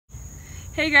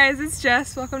Hey guys, it's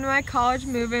Jess. Welcome to my college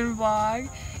move-in vlog.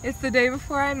 It's the day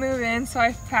before I move in, so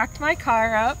I've packed my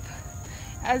car up,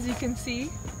 as you can see.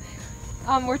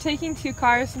 We're taking 2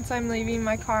 cars since I'm leaving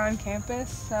my car on campus,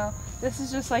 so this is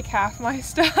just like half my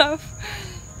stuff,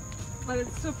 but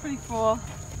it's still pretty full.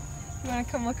 You want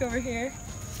to come look over here?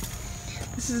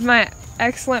 This is my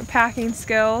excellent packing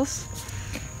skills,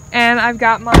 and I've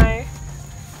got my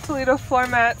Toledo floor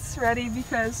mats ready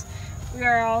because we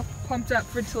are all pumped up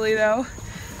for Toledo.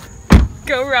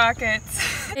 Go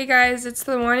Rockets! Hey guys, it's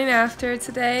the morning after.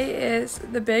 Today is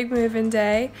the big move-in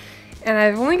day, and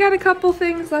I've only got a couple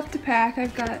things left to pack.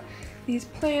 I've got these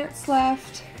plants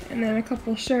left, and then a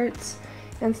couple shirts,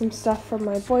 and some stuff from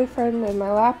my boyfriend and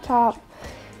my laptop.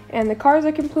 And the cars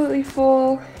are completely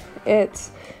full.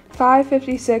 It's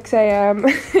 5:56 a.m.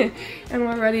 and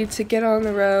we're ready to get on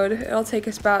the road. It'll take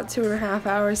us about 2.5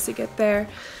 hours to get there.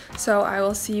 So I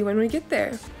will see you when we get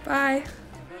there. Bye.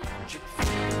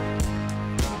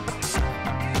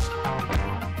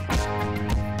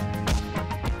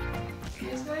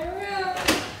 Here's my room.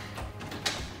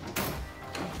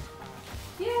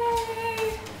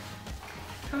 Yay!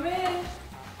 Come in.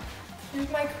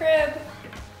 Here's my crib.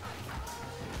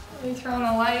 Let me turn on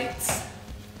the lights.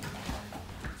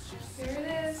 Here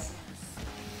it is.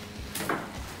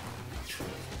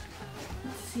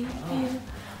 Let's see the view.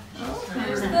 Oh,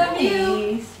 there's the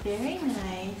view. Very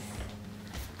nice.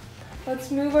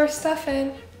 Let's move our stuff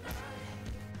in.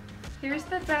 Here's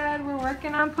the bed. We're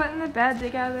working on putting the bed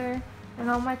together, and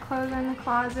all my clothes are in the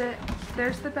closet.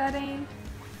 There's the bedding.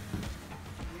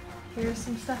 Here's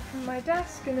some stuff from my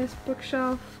desk and this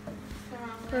bookshelf.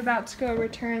 We're about to go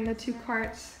return the 2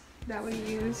 carts that we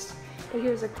used. But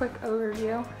here's a quick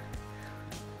overview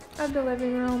of the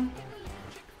living room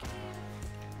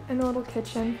and a little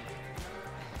kitchen.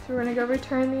 So we're gonna go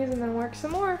return these and then work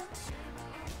some more.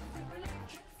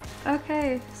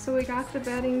 Okay, so we got the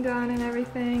bedding done and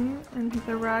everything, and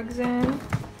the rugs in.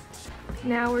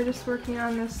 Now we're just working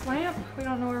on this lamp. We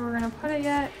don't know where we're gonna put it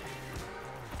yet.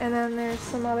 And then there's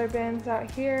some other bins out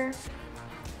here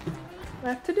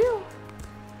left to do.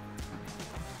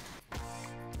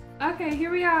 Okay,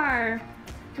 here we are.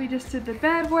 We just did the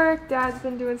bed work. Dad's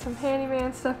been doing some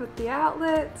handyman stuff with the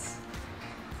outlets.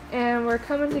 And we're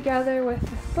coming together with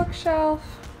this bookshelf.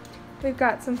 We've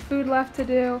got some food left to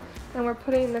do, and we're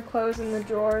putting the clothes in the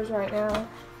drawers right now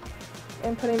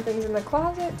and putting things in the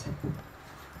closet.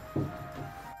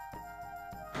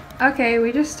 Okay,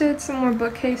 we just did some more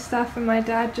bookcase stuff, and my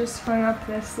dad just hung up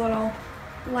this little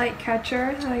light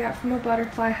catcher that I got from a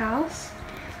butterfly house.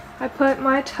 I put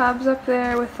my tubs up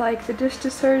there with like the dish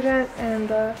detergent and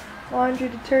the laundry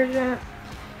detergent.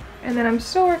 And then I'm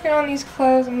still working on these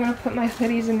clothes. I'm gonna put my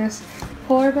hoodies in this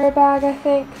polar bear bag, I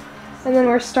think. And then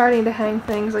we're starting to hang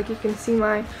things, like you can see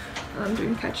my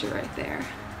dream catcher right there.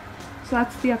 So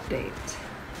that's the update.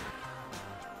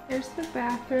 Here's the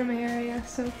bathroom area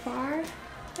so far.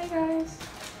 Hey guys.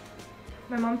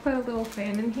 My mom put a little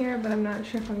fan in here, but I'm not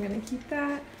sure if I'm gonna keep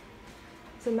that.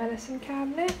 It's a medicine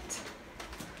cabinet.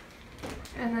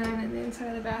 And then in the inside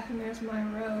of the bathroom, there's my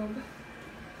robe.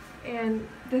 And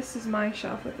this is my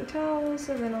shelf with the towels,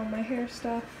 and then all my hair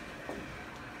stuff.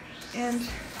 And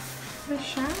the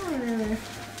shower.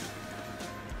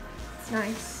 It's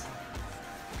nice.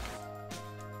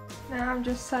 Now I'm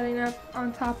just setting up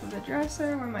on top of the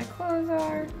dresser where my clothes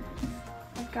are.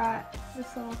 I've got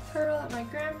this little turtle that my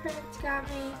grandparents got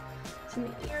me. Some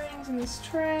earrings in this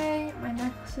tray. My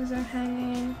necklaces are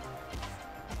hanging.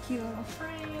 Cute little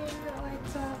frame that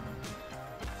lights up.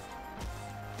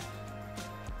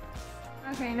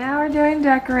 Okay, now we're doing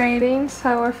decorating,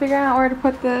 so we're figuring out where to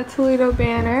put the Toledo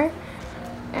banner.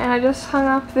 And I just hung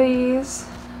up these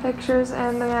pictures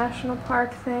and the national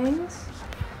park things.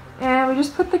 And we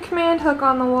just put the command hook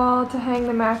on the wall to hang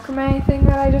the macrame thing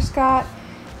that I just got,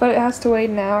 but it has to wait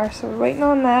an hour, so we're waiting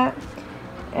on that.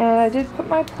 And I did put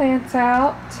my plants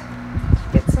out to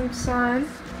get some sun.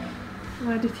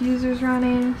 My diffuser's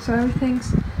running, so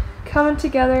everything's coming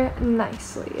together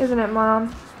nicely, isn't it,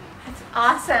 Mom? That's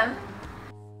awesome.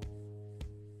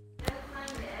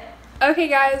 Okay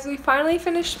guys, we finally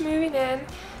finished moving in,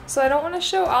 so I don't want to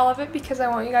show all of it because I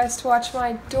want you guys to watch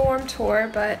my dorm tour,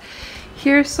 but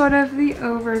here's sort of the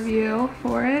overview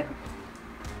for it.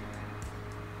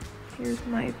 Here's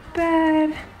my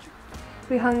bed.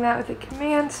 We hung that with a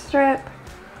command strip,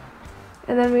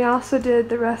 and then we also did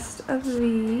the rest of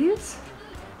these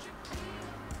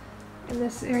in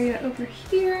this area over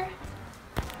here,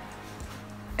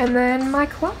 and then my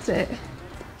closet.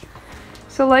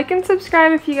 So like and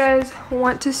subscribe if you guys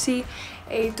want to see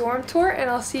a dorm tour, and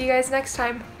I'll see you guys next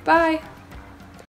time. Bye!